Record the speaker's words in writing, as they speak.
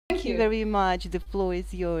Thank you very much. The floor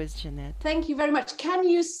is yours, Jeanette. Thank you very much. Can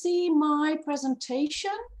you see my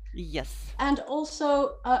presentation? Yes. And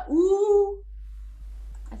also, ooh,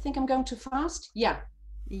 I think I'm going too fast. Yeah.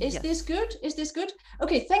 Is this good? Is this good?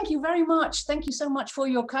 Okay, thank you very much. Thank you so much for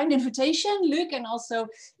your kind invitation, Luc, and also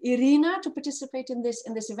Irina, to participate in this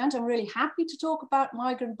event. I'm really happy to talk about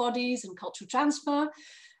migrant bodies and cultural transfer,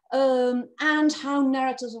 and how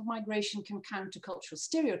narratives of migration can counter cultural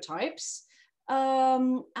stereotypes.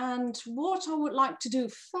 And what I would like to do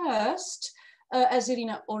first, as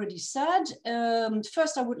Irina already said,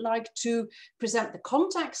 first I would like to present the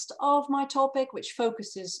context of my topic, which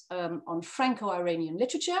focuses on Franco-Iranian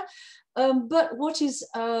literature. But what is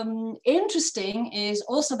interesting is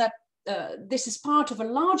also that this is part of a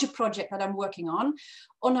larger project that I'm working on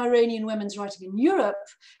Iranian women's writing in Europe.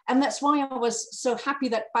 And that's why I was so happy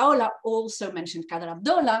that Paola also mentioned Kader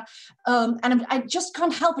Abdolah. And I just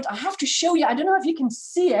can't help it. I have to show you, I don't know if you can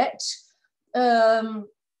see it.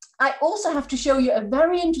 I also have to show you a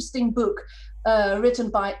very interesting book written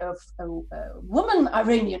by a woman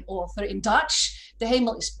Iranian author in Dutch. De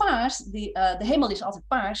hemel is paars. The hemel is altijd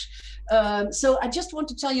paars. So I just want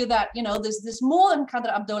to tell you that, you know, there's more than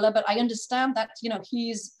Kader Abdolah, but I understand that, you know,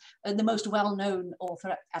 he's the most well-known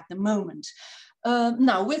author at the moment.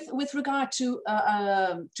 Now, with regard to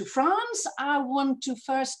France, I want to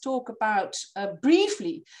first talk about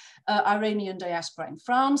briefly Iranian diaspora in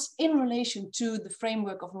France in relation to the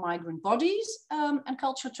framework of migrant bodies and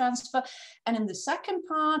cultural transfer. And in the second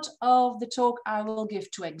part of the talk, I will give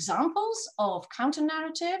 2 examples of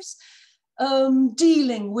counter-narratives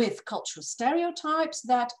dealing with cultural stereotypes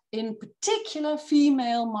that in particular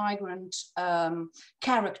female migrant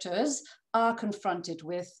characters are confronted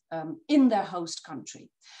with in their host country,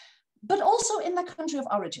 but also in their country of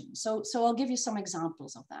origin. So I'll give you some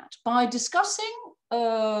examples of that by discussing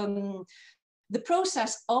the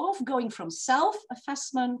process of going from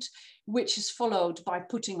self-assessment, which is followed by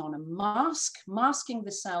putting on a mask, masking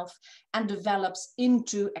the self, and develops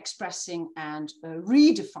into expressing and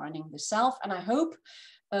redefining the self. And I hope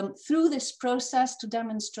through this process to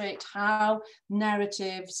demonstrate how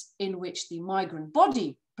narratives in which the migrant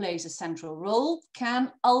body plays a central role can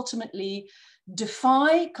ultimately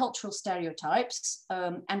defy cultural stereotypes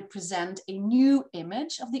and present a new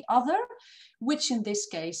image of the other, which in this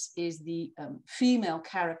case is the female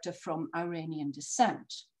character from Iranian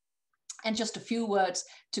descent. And just a few words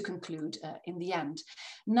to conclude in the end.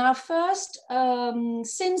 Now, first,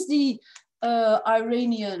 since the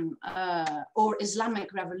Iranian or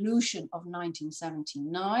Islamic Revolution of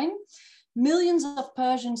 1979, millions of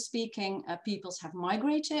Persian-speaking peoples have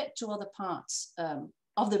migrated to other parts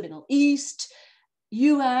of the Middle East,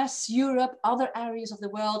 US, Europe, other areas of the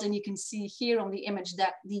world. And you can see here on the image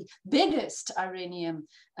that the biggest Iranian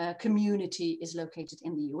community is located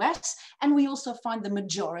in the US. And we also find the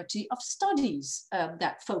majority of studies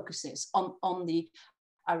that focuses on the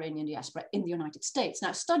Iranian diaspora in the United States.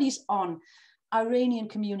 Now, studies on Iranian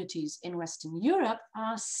communities in Western Europe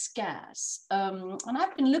are scarce. And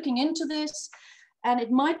I've been looking into this, and it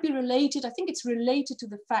might be related, I think it's related to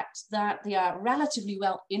the fact that they are relatively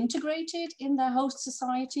well integrated in their host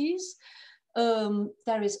societies.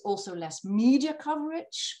 There is also less media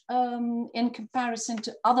coverage in comparison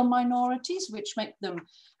to other minorities, which make them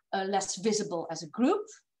less visible as a group.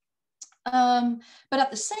 But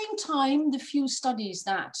at the same time, the few studies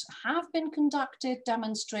that have been conducted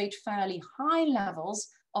demonstrate fairly high levels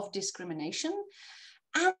of discrimination.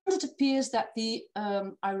 And it appears that the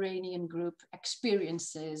Iranian group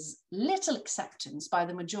experiences little acceptance by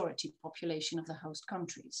the majority population of the host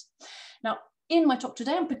countries. Now, in my talk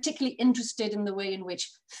today, I'm particularly interested in the way in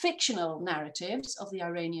which fictional narratives of the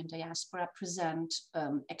Iranian diaspora present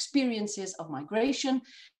experiences of migration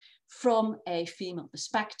from a female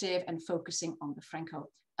perspective and focusing on the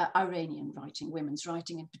Franco-Iranian writing, women's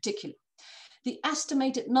writing in particular. The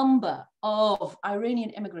estimated number of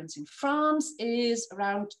Iranian immigrants in France is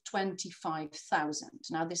around 25,000.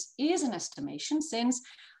 Now, this is an estimation since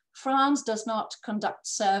France does not conduct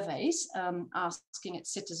surveys asking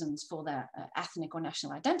its citizens for their ethnic or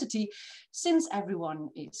national identity, since everyone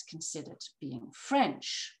is considered being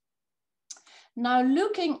French. Now,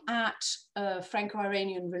 looking at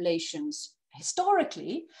Franco-Iranian relations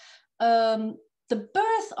historically, the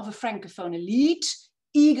birth of a Francophone elite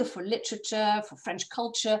eager for literature, for French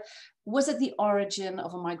culture, was at the origin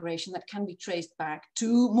of a migration that can be traced back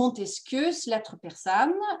to Montesquieu's Lettres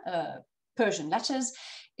persanes, Persian letters,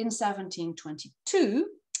 in 1722.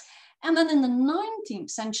 And then in the 19th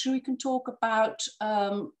century, we can talk about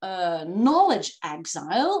knowledge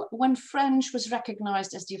exile, when French was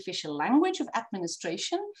recognized as the official language of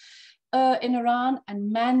administration in Iran,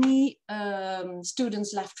 and many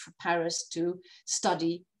students left for Paris to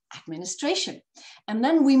study administration. And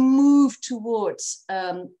then we move towards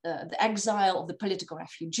the exile of the political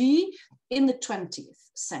refugee in the 20th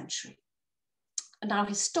century. Now,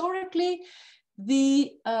 historically,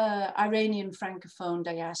 the Iranian Francophone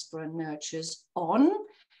diaspora nurtures on,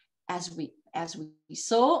 as we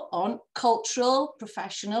saw, on cultural,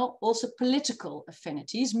 professional, also political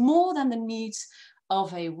affinities, more than the needs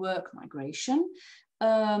of a work migration.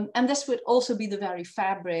 And this would also be the very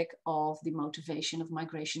fabric of the motivation of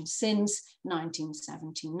migration since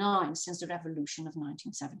 1979, since the revolution of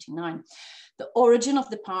 1979. The origin of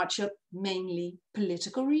departure, mainly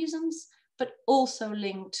political reasons, but also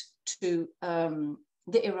linked to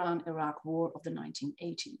the Iran-Iraq War of the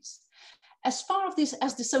 1980s. As far as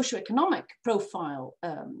the socioeconomic profile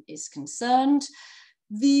is concerned,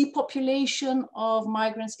 the population of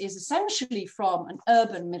migrants is essentially from an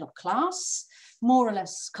urban middle class, more or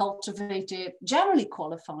less cultivated, generally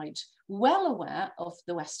qualified, well aware of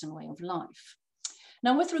the Western way of life.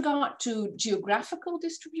 Now, with regard to geographical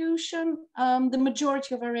distribution, the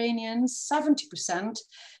majority of Iranians, 70%,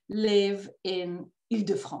 live in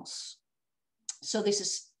Île-de-France. So this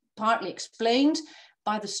is partly explained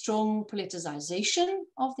by the strong politicization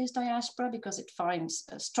of this diaspora, because it finds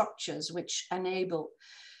structures which enable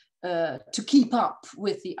to keep up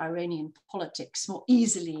with the Iranian politics more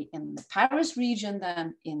easily in the Paris region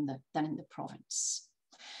than in the province.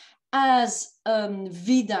 As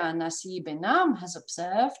Vida Nassi Benam has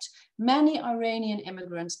observed, many Iranian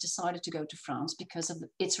immigrants decided to go to France because of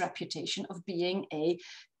its reputation of being a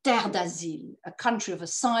terre d'asile, a country of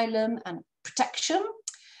asylum and protection,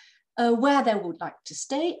 where they would like to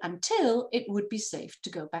stay until it would be safe to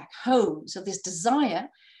go back home. So this desire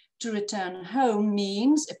to return home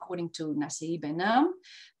means, according to Nassi Benam,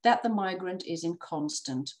 that the migrant is in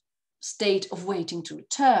constant state of waiting to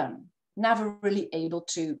return, never really able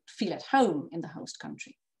to feel at home in the host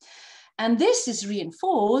country. And this is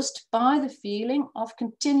reinforced by the feeling of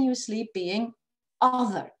continuously being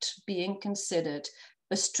othered, being considered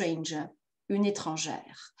a stranger, une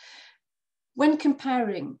étrangère. When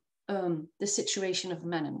comparing the situation of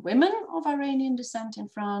men and women of Iranian descent in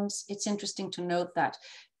France, it's interesting to note that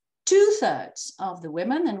 2/3 of the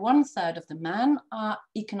women and 1/3 of the men are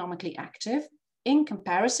economically active in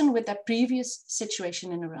comparison with their previous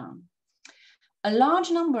situation in Iran. A large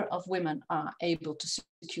number of women are able to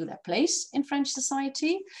secure their place in French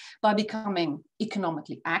society by becoming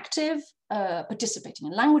economically active, participating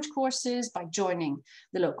in language courses, by joining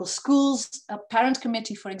the local schools, a parent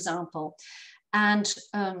committee, for example. And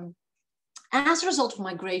as a result of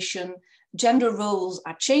migration, gender roles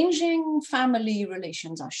are changing, family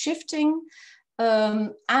relations are shifting,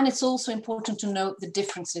 and it's also important to note the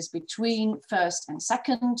differences between first and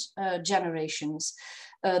second generations.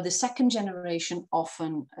 The second generation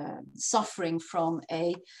often suffering from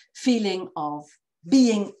a feeling of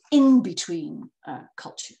being in between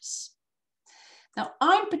cultures. Now,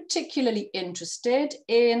 I'm particularly interested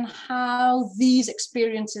in how these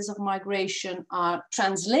experiences of migration are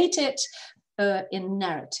translated in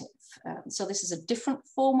narrative. So this is a different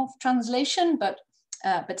form of translation, but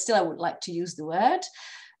still I would like to use the word.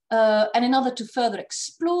 And in order to further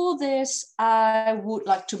explore this, I would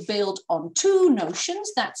like to build on two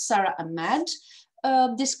notions that Sarah Ahmed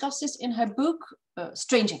discusses in her book,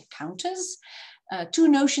 Strange Encounters, two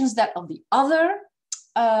notions, that of the other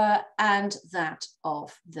and that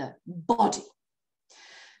of the body.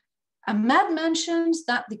 Ahmed mentions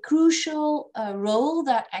that the crucial role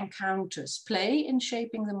that encounters play in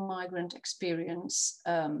shaping the migrant experience,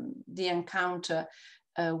 the encounter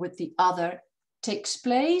with the other, takes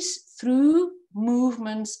place through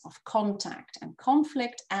movements of contact and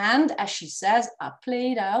conflict, and, as she says, are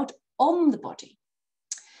played out on the body.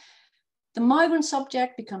 The migrant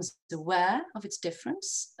subject becomes aware of its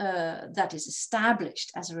difference that is established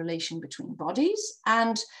as a relation between bodies,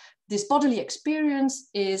 and this bodily experience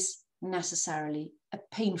is necessarily a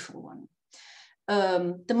painful one.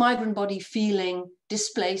 The migrant body feeling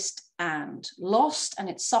displaced and lost, and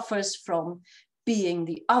it suffers from being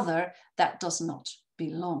the other that does not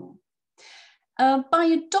belong. By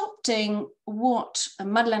adopting what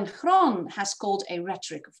Madeleine Hron has called a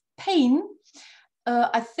rhetoric of pain,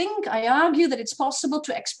 I argue that it's possible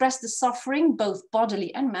to express the suffering, both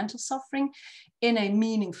bodily and mental suffering, in a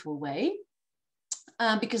meaningful way,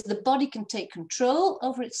 because the body can take control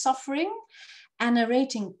over its suffering, and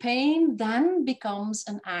narrating pain then becomes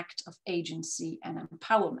an act of agency and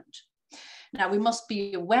empowerment. Now, we must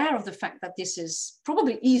be aware of the fact that this is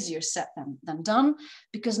probably easier said than done,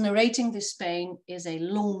 because narrating this pain is a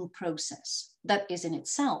long process that is in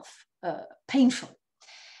itself painful,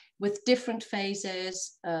 with different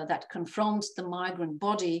phases that confront the migrant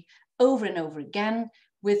body over and over again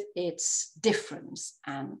with its difference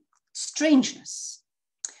and strangeness.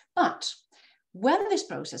 But when this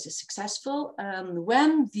process is successful,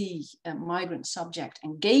 when the migrant subject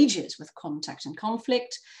engages with contact and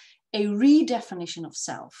conflict, a redefinition of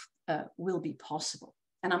self will be possible.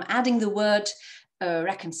 And I'm adding the word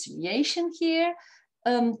reconciliation here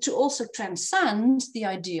to also transcend the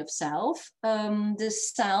idea of self, the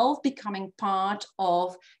self becoming part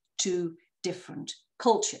of two different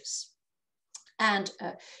cultures. And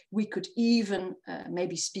we could even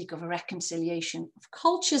maybe speak of a reconciliation of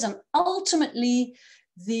cultures, and ultimately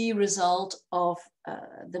the result of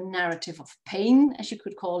the narrative of pain, as you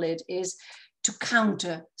could call it, is to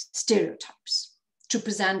counter stereotypes, to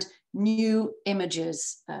present new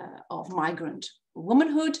images of migrant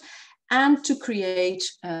womanhood, and to create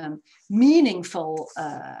meaningful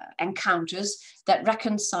encounters that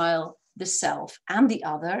reconcile the self and the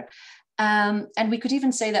other. And we could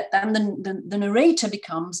even say that then the narrator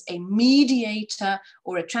becomes a mediator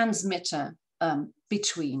or a transmitter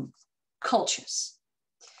between cultures.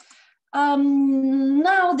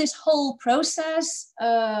 Now this whole process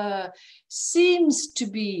seems to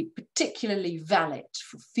be particularly valid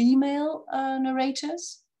for female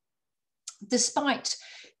narrators, despite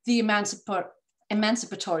the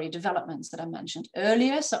emancipatory developments that I mentioned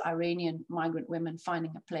earlier, so Iranian migrant women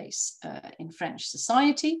finding a place in French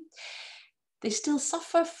society. They still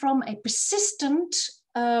suffer from a persistent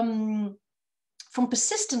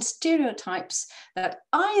stereotypes that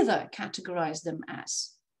either categorize them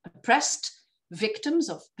as oppressed victims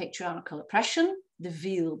of patriarchal oppression, the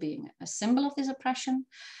veil being a symbol of this oppression,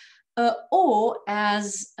 or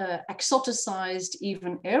as exoticized,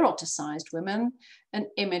 even eroticized women, an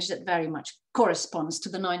image that very much corresponds to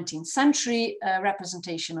the 19th century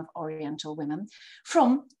representation of Oriental women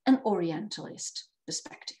from an Orientalist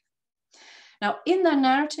perspective. Now, in their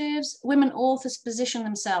narratives, women authors position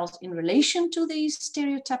themselves in relation to these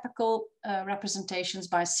stereotypical representations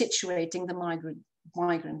by situating the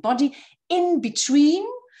migrant body in between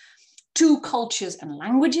two cultures and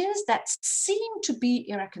languages that seem to be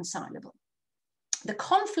irreconcilable. The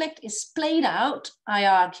conflict is played out, I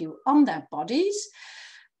argue, on their bodies,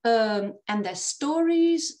 and their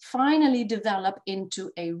stories finally develop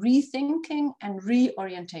into a rethinking and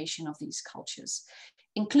reorientation of these cultures,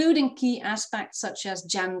 including key aspects such as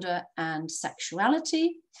gender and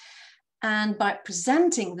sexuality. And by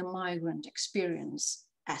presenting the migrant experience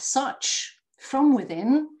as such from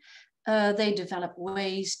within, they develop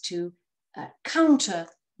ways to counter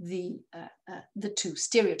the two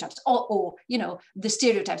stereotypes, or the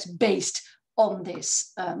stereotypes based on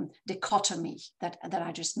this dichotomy that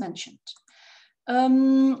I just mentioned.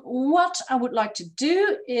 What I would like to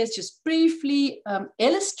do is just briefly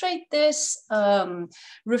illustrate this,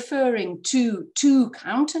 referring to two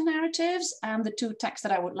counter narratives, and the two texts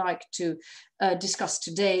that I would like to discuss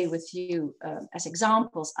today with you as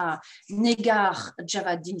examples are Negar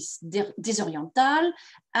Javadis Désoriental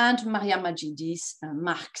and Maria Majidis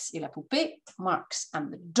Marx et la Poupée, Marx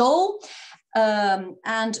and the Doll.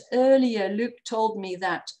 And earlier Luc told me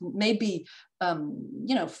that maybe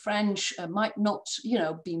French might not,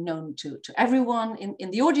 be known to everyone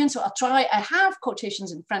in the audience. So I'll try, I have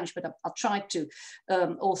quotations in French, but I'll try to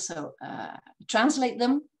also translate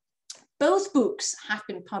them. Both books have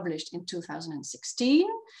been published in 2016.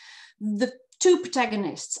 The two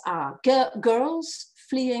protagonists are girls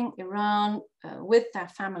fleeing Iran with their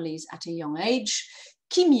families at a young age.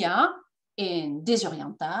 Kimia in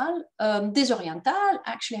Désoriental. Désoriental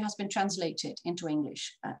actually has been translated into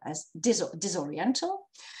English as Disoriental.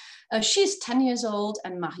 She's 10 years old,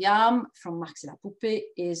 and Mariam from Marx et la Poupée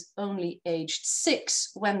is only aged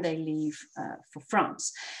 6 when they leave for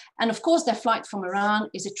France. And of course, their flight from Iran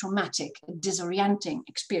is a traumatic, disorienting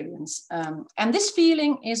experience. And this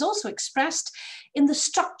feeling is also expressed in the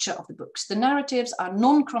structure of the books. The narratives are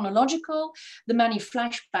non-chronological. The many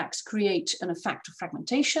flashbacks create an effect of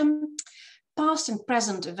fragmentation. Past and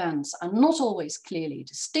present events are not always clearly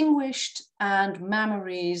distinguished, and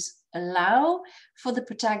memories allow for the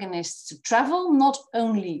protagonists to travel not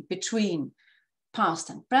only between past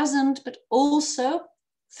and present, but also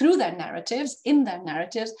through their narratives, in their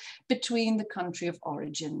narratives, between the country of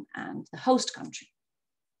origin and the host country.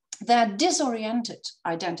 Their disoriented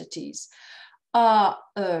identities are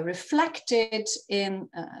reflected in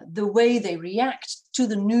the way they react to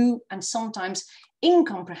the new and sometimes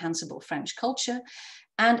incomprehensible French culture,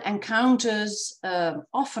 and encounters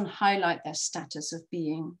often highlight their status of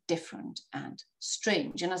being different and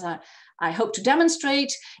strange. And as I hope to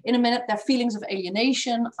demonstrate in a minute, their feelings of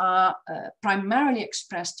alienation are primarily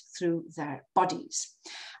expressed through their bodies.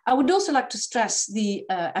 I would also like to stress the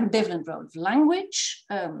ambivalent role of language,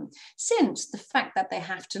 since the fact that they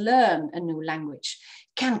have to learn a new language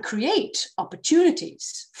can create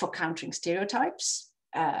opportunities for countering stereotypes,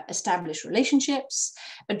 establish relationships,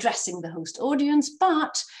 addressing the host audience,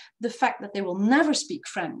 but the fact that they will never speak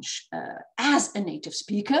French as a native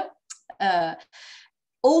speaker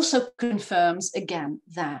also confirms again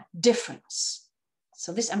their difference.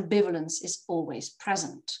 So this ambivalence is always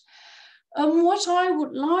present. What I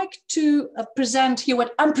would like to present here,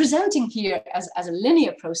 what I'm presenting here as a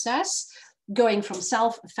linear process, going from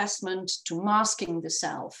self-effacement to masking the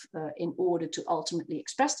self in order to ultimately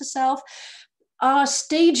express the self, are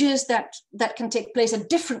stages that can take place at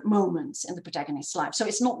different moments in the protagonist's life. So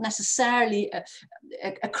it's not necessarily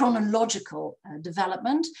a chronological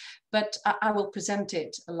development, but I will present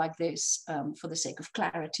it like this for the sake of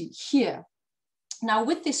clarity here. Now,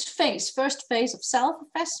 with this phase, first phase of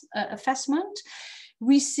self-effacement,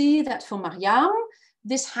 we see that for Mariam,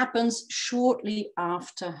 this happens shortly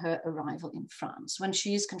after her arrival in France, when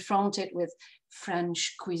she is confronted with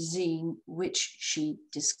French cuisine, which she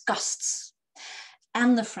disgusts,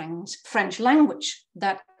 and the French language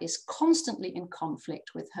that is constantly in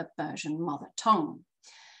conflict with her Persian mother tongue.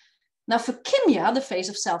 Now, for Kimia, the phase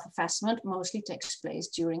of self-effacement mostly takes place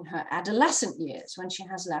during her adolescent years, when she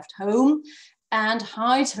has left home and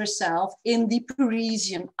hides herself in the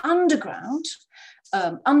Parisian underground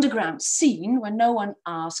scene where no one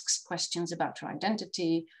asks questions about her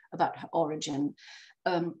identity, about her origin.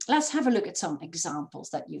 Let's have a look at some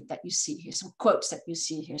examples that you see here, some quotes that you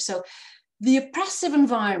see here. So, the oppressive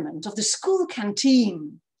environment of the school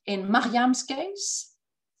canteen in Mariam's case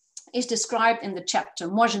is described in the chapter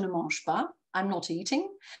Moi je ne mange pas, I'm not eating.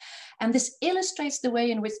 And this illustrates the way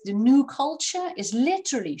in which the new culture is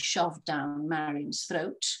literally shoved down Mariam's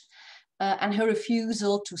throat, and her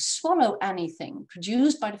refusal to swallow anything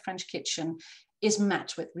produced by the French kitchen is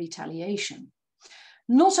met with retaliation.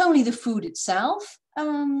 Not only the food itself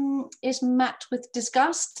is met with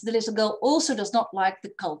disgust, the little girl also does not like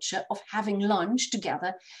the culture of having lunch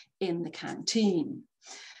together in the canteen.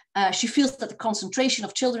 She feels that the concentration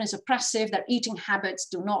of children is oppressive, their eating habits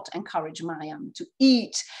do not encourage Mariam to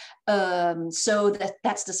eat. So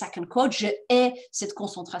that's the second quote. Je hais cette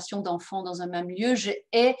concentration d'enfants dans un même lieu, je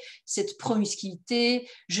hais cette promiscuité,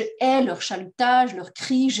 je hais leur chalutage, leurs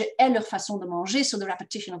cris, je hais leur façon de manger. So the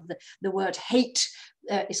repetition of the word hate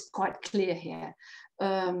is quite clear here.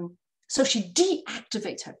 So she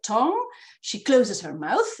deactivates her tongue, she closes her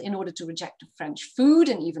mouth in order to reject the French food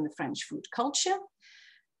and even the French food culture.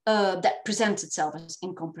 That presents itself as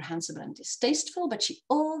incomprehensible and distasteful, but she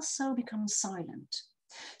also becomes silent.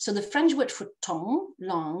 So the French word for tongue,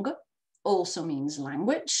 langue, also means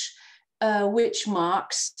language, which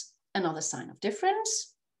marks another sign of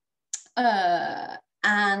difference.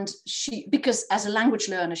 And because as a language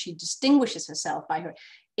learner, she distinguishes herself by her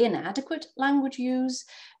inadequate language use.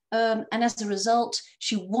 And as a result,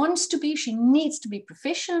 she needs to be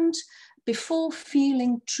proficient before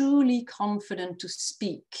feeling truly confident to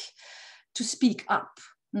speak up.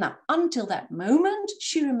 Now, until that moment,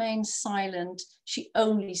 she remains silent. She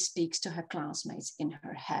only speaks to her classmates in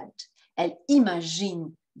her head. Elle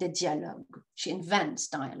imagine des dialogues. She invents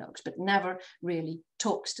dialogues, but never really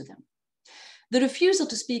talks to them. The refusal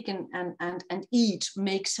to speak and eat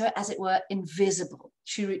makes her, as it were, invisible.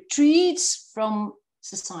 She retreats from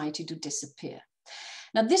society to disappear.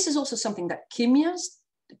 Now, this is also something that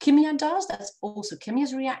Kimia does. That's also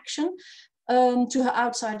Kimia's reaction to her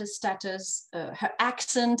outsider status. Her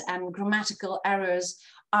accent and grammatical errors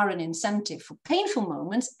are an incentive for painful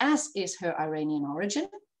moments, as is her Iranian origin.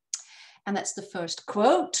 And that's the first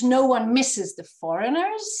quote. No one misses the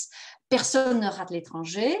foreigners. Personne ne rate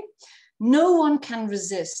l'étranger. No one can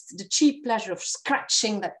resist the cheap pleasure of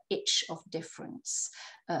scratching that itch of difference.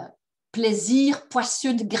 Plaisir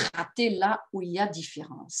poisseux de gratter là où il y a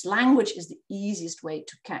différence. Language is the easiest way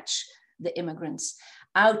to catch the immigrants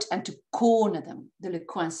out and to corner them, de le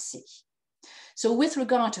coincer. So with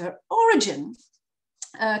regard to her origin,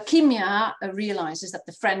 Kimia realizes that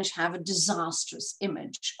the French have a disastrous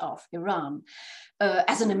image of Iran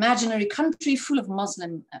as an imaginary country full of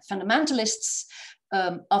Muslim fundamentalists,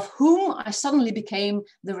 of whom I suddenly became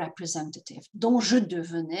the representative, dont je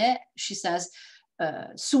devenais, she says,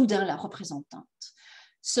 soudain la représentante.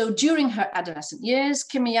 So during her adolescent years,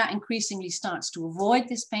 Kimia increasingly starts to avoid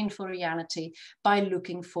this painful reality by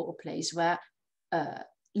looking for a place where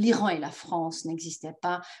l'Iran et la France n'existaient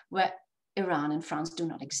pas, where Iran and France do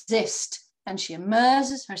not exist. And she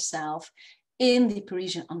immerses herself in the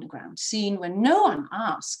Parisian underground scene where no one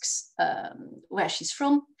asks where she's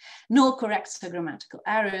from, nor corrects her grammatical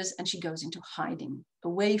errors, and she goes into hiding,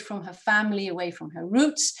 away from her family, away from her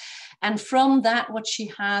roots, and from that what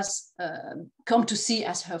she has come to see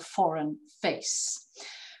as her foreign face.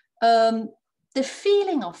 The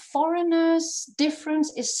feeling of foreigners,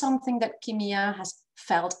 difference, is something that Kimia has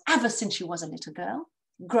felt ever since she was a little girl,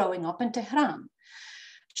 growing up in Tehran.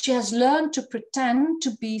 She has learned to pretend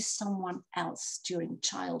to be someone else during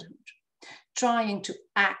childhood, trying to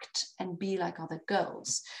act and be like other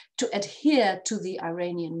girls, to adhere to the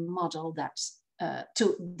Iranian model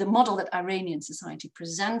to the model that Iranian society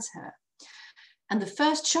presents her. And the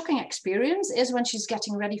first shocking experience is when she's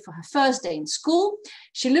getting ready for her first day in school.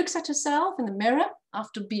 She looks at herself in the mirror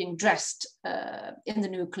after being dressed in the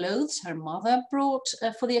new clothes her mother brought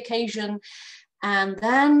for the occasion. And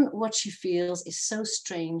then what she feels is so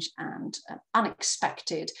strange and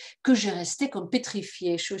unexpected que je restais comme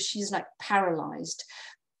pétrifiée. So she's like paralyzed.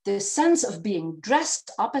 The sense of being dressed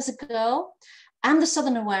up as a girl and the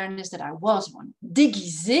sudden awareness that I was one,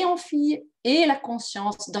 déguisée en fille, et la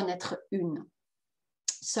conscience d'en être une.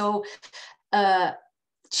 So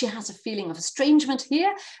she has a feeling of estrangement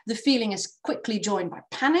here. The feeling is quickly joined by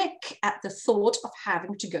panic at the thought of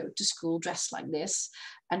having to go to school dressed like this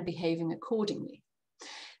and behaving accordingly.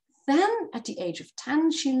 Then at the age of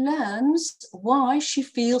 10, she learns why she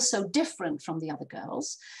feels so different from the other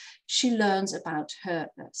girls. She learns about her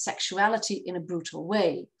sexuality in a brutal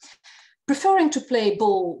way. Preferring to play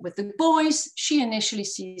ball with the boys, she initially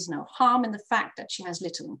sees no harm in the fact that she has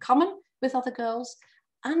little in common with other girls,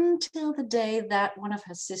 until the day that one of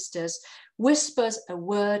her sisters whispers a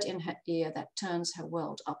word in her ear that turns her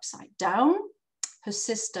world upside down. Her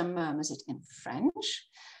sister murmurs it in French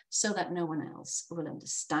so that no one else will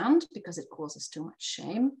understand because it causes too much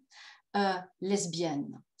shame.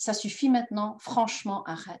 Lesbienne. Ça suffit maintenant, franchement,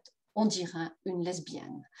 arrête. On dirait une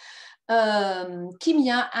lesbienne.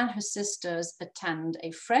 Kimia and her sisters attend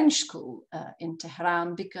a French school in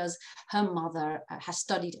Tehran because her mother has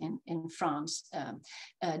studied in France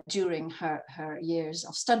during her years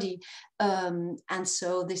of study. And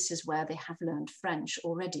so this is where they have learned French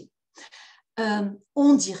already.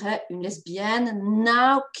 On dirait une lesbienne.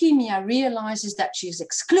 Now Kimia realizes that she's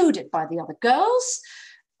excluded by the other girls.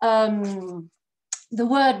 The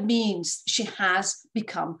word means she has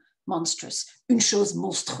become monstrous, une chose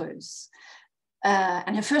monstrueuse.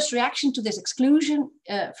 And her first reaction to this exclusion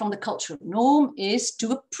from the cultural norm is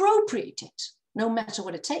to appropriate it, no matter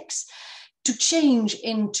what it takes, to change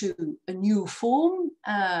into a new form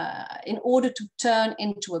in order to turn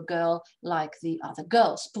into a girl like the other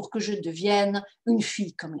girls, pour que je devienne une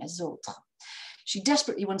fille comme les autres. She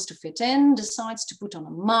desperately wants to fit in, decides to put on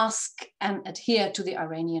a mask and adhere to the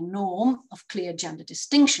Iranian norm of clear gender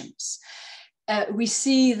distinctions. We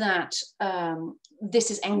see that this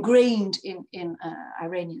is ingrained in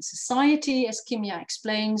Iranian society, as Kimia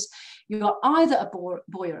explains. You are either a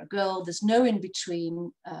boy or a girl. There's no in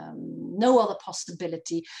between, no other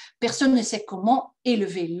possibility. Personne ne sait comment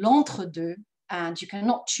élever l'entre-deux, and you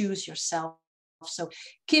cannot choose yourself. So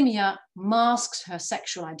Kimia masks her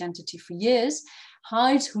sexual identity for years,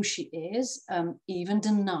 hides who she is, even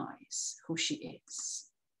denies who she is.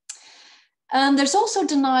 And there's also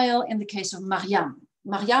denial in the case of Mariam.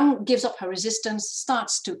 Mariam gives up her resistance,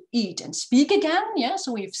 starts to eat and speak again. Yeah,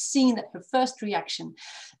 so we've seen that her first reaction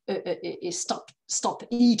is stop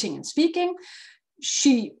eating and speaking.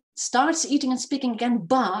 She starts eating and speaking again,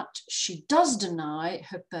 but she does deny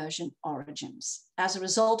her Persian origins as a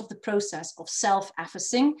result of the process of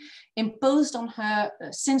self-effacing imposed on her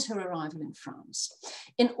since her arrival in France.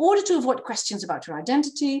 In order to avoid questions about her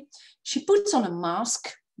identity, she puts on a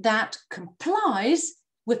mask that complies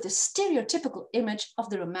with the stereotypical image of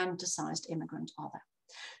the romanticized immigrant other.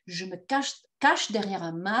 Je me cache derrière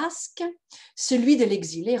un masque, celui de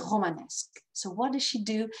l'exilé romanesque. So what does she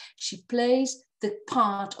do? She plays the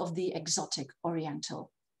part of the exotic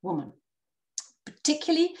Oriental woman,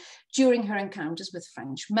 particularly during her encounters with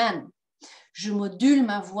French men. Je module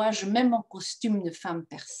ma voix, je mets mon costume de femme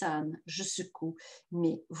persane, je secoue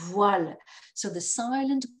mes voiles. So the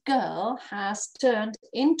silent girl has turned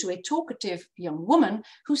into a talkative young woman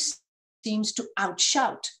who seems to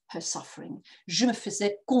outshout her suffering. Je me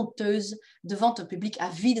faisais conteuse devant un public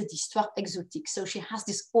avide d'histoires exotiques. So she has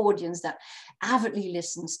this audience that avidly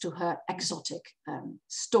listens to her exotic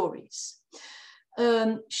stories.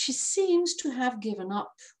 She seems to have given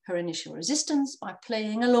up her initial resistance by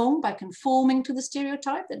playing along, by conforming to the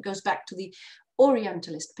stereotype that goes back to the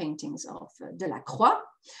Orientalist paintings of Delacroix,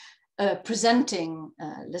 presenting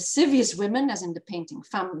lascivious women, as in the painting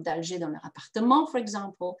Femmes d'Alger dans leur appartement, for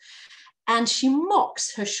example. And she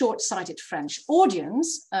mocks her short-sighted French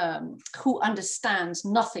audience, who understands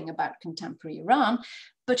nothing about contemporary Iran,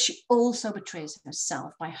 but she also betrays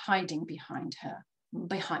herself by hiding behind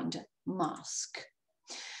a mask.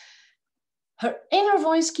 Her inner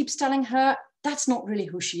voice keeps telling her that's not really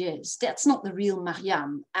who she is. That's not the real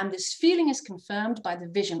Mariam. And this feeling is confirmed by the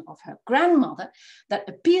vision of her grandmother that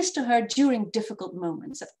appears to her during difficult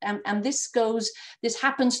moments. And this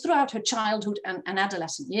happens throughout her childhood and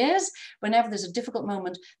adolescent years. Whenever there's a difficult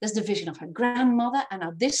moment, there's the vision of her grandmother. And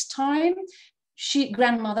at this time,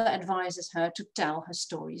 grandmother advises her to tell her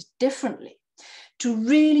stories differently, to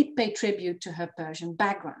really pay tribute to her Persian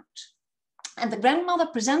background. And the grandmother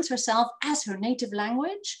presents herself as her native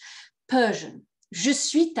language, Persian. Je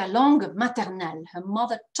suis ta langue maternelle, her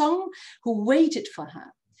mother tongue, who waited for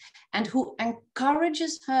her and who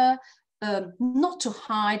encourages her not to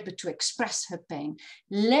hide, but to express her pain.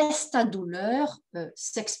 Laisse ta douleur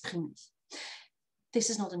s'exprimer. This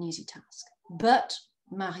is not an easy task, but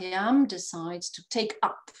Mariam decides to take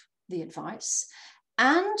up the advice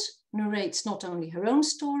and narrates not only her own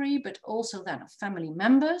story, but also that of family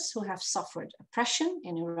members who have suffered oppression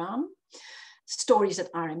in Iran, stories that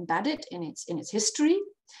are embedded in its history.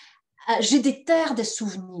 Je déterre des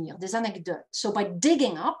souvenirs, des anecdotes. So by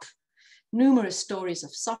digging up numerous stories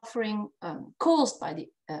of suffering caused by the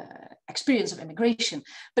experience of immigration,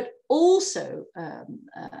 but also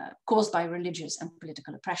caused by religious and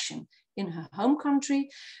political oppression in her home country,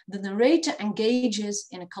 the narrator engages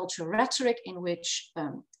in a cultural rhetoric in which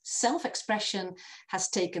self-expression has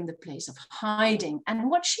taken the place of hiding. And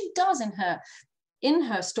what she does in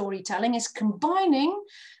her storytelling is combining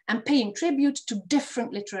and paying tribute to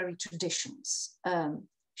different literary traditions.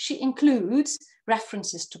 She includes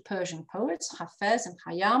references to Persian poets, Hafez and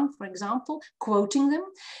Khayyam, for example, quoting them.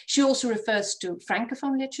 She also refers to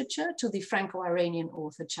Francophone literature, to the Franco-Iranian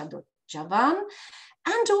author Chadot Javan,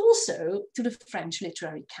 and also to the French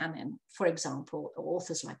literary canon, for example,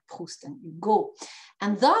 authors like Proust and Hugo.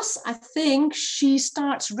 And thus, I think she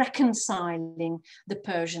starts reconciling the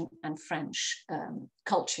Persian and French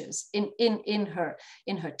cultures in her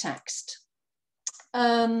text.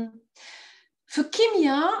 For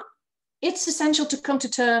Kimia, it's essential to come to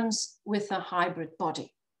terms with a hybrid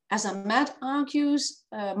body. As Ahmed argues,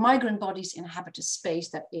 migrant bodies inhabit a space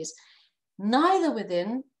that is neither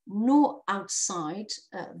within nor outside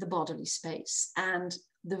the bodily space. And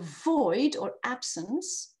the void or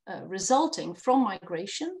absence resulting from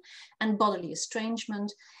migration and bodily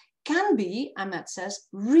estrangement can be, Ahmed says,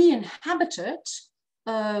 re-inhabited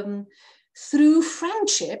through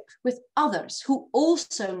friendship with others who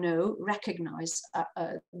also recognize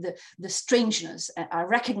the strangeness, are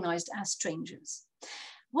recognized as strangers.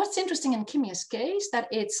 What's interesting in Kimia's case, that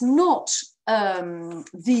it's not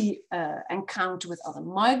the encounter with other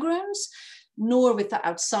migrants, nor with the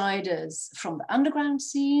outsiders from the underground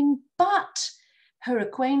scene, but her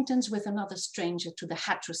acquaintance with another stranger to the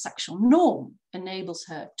heterosexual norm enables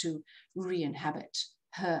her to re-inhabit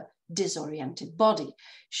her disoriented body.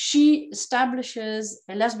 She establishes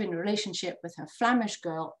a lesbian relationship with her Flemish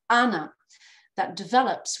girl, Anna, that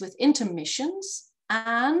develops with intermissions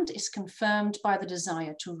and is confirmed by the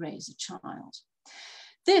desire to raise a child.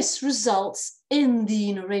 This results in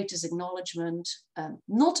the narrator's acknowledgement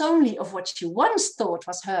not only of what she once thought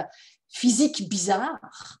was her physique bizarre,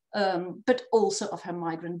 but also of her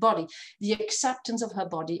migrant body, the acceptance of her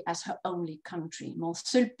body as her only country, mon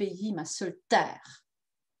seul pays, ma seule terre.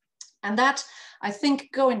 And that, I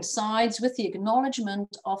think, coincides with the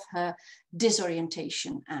acknowledgement of her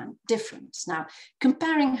disorientation and difference. Now,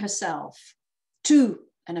 comparing herself to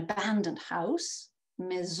an abandoned house,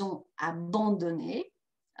 maison abandonnée,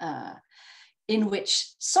 in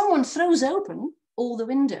which someone throws open all the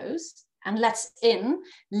windows and lets in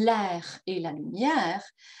l'air et la lumière,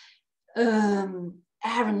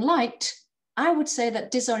 air and light, I would say that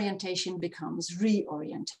disorientation becomes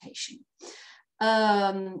reorientation.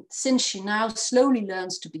 Since she now slowly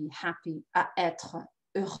learns to be happy, à être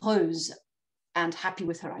heureuse, and happy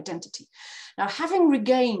with her identity. Now, having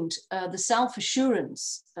regained the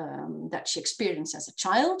self-assurance that she experienced as a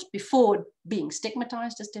child before being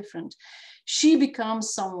stigmatized as different, she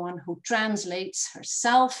becomes someone who translates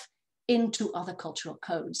herself into other cultural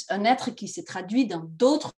codes, un être qui s'est traduit dans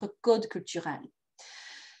d'autres codes culturels.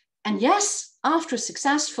 And yes, after a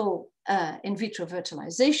successful in vitro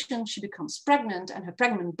fertilization, she becomes pregnant, and her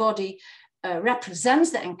pregnant body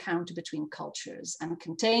represents the encounter between cultures and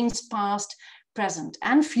contains past, present,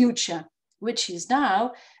 and future, which is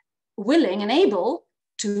now willing and able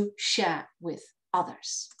to share with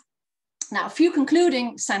others. Now, a few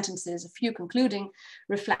concluding sentences, a few concluding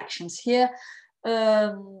reflections here.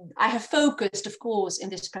 I have focused, of course, in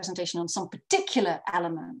this presentation on some particular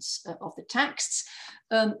elements of the texts.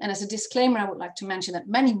 And as a disclaimer, I would like to mention that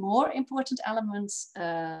many more important elements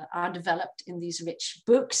are developed in these rich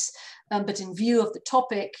books. But in view of the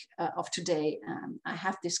topic of today, I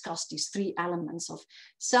have discussed these three elements of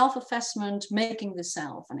self-assessment, making the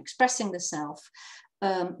self, and expressing the self,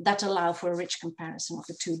 that allow for a rich comparison of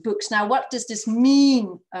the two books. Now, what does this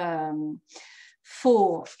mean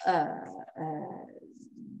for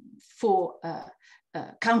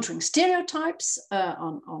countering stereotypes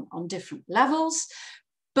on different levels?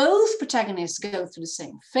 Both protagonists go through the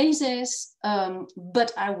same phases,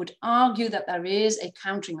 but I would argue that there is a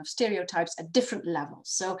countering of stereotypes at different levels.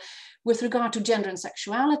 So with regard to gender and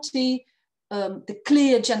sexuality, the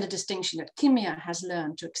clear gender distinction that Kimia has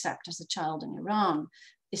learned to accept as a child in Iran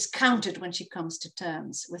is countered when she comes to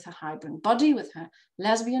terms with her hybrid body, with her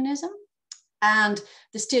lesbianism, and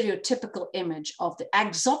the stereotypical image of the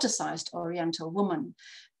exoticized Oriental woman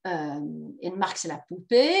in Marx et la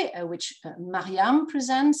Poupée, which Mariam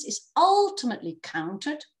presents, is ultimately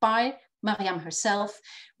countered by Mariam herself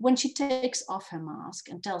when she takes off her mask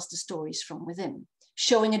and tells the stories from within,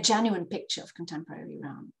 showing a genuine picture of contemporary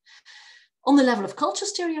Iran. On the level of cultural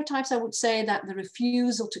stereotypes, I would say that the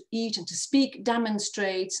refusal to eat and to speak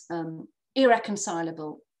demonstrates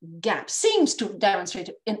irreconcilable gap, seems to demonstrate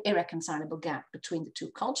an irreconcilable gap between the two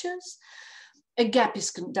cultures. That gap is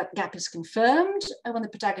confirmed when the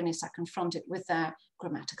protagonists are confronted with their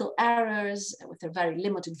grammatical errors, with their very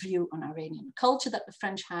limited view on Iranian culture that the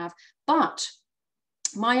French have. But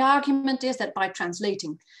my argument is that by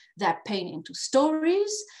translating their pain into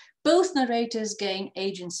stories, both narrators gain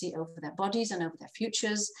agency over their bodies and over their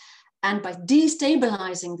futures. And by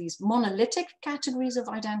destabilizing these monolithic categories of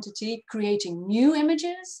identity, creating new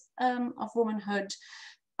images of womanhood,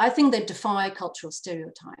 I think they defy cultural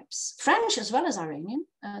stereotypes, French as well as Iranian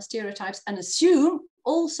stereotypes, and assume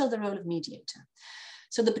also the role of mediator.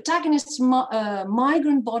 So the protagonists'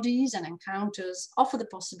 migrant bodies and encounters offer the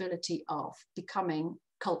possibility of becoming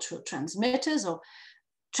cultural transmitters or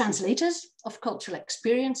translators of cultural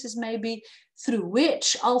experiences, maybe, through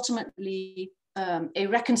which ultimately a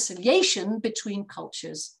reconciliation between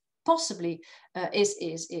cultures possibly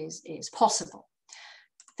is possible.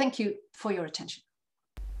 Thank you for your attention.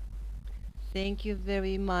 Thank you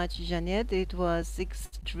very much, Jeanette. It was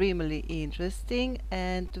extremely interesting,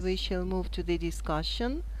 and we shall move to the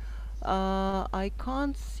discussion. I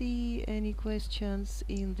can't see any questions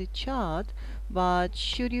in the chat, but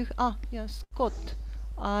should you... yes, Scott.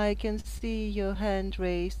 I can see your hand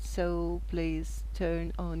raised, so please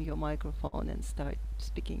turn on your microphone and start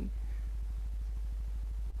speaking.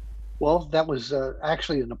 Well, that was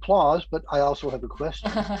actually an applause, but I also have a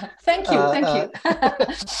question. Thank you, thank you.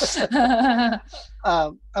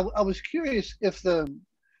 I was curious if the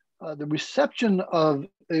reception of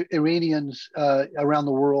Iranians around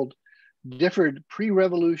the world differed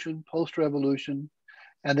pre-revolution, post-revolution,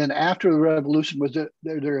 and then after the revolution. Was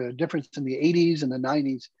there a difference in the 80s and the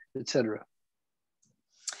 90s, et cetera?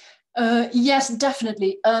 Yes,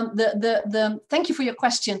 definitely. Thank you for your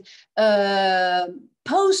question.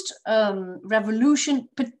 Post-revolution,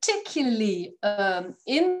 particularly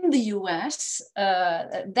in the US,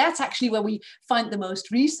 that's actually where we find the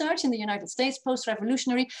most research in the United States,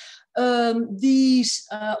 post-revolutionary. These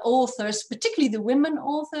authors, particularly the women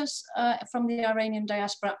authors from the Iranian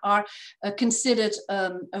diaspora, are considered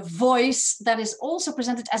a voice that is also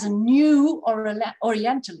presented as a new or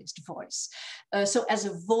Orientalist voice. So as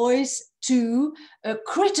a voice to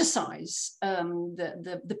criticize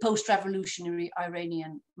the post-revolutionary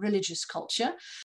Iranian religious culture.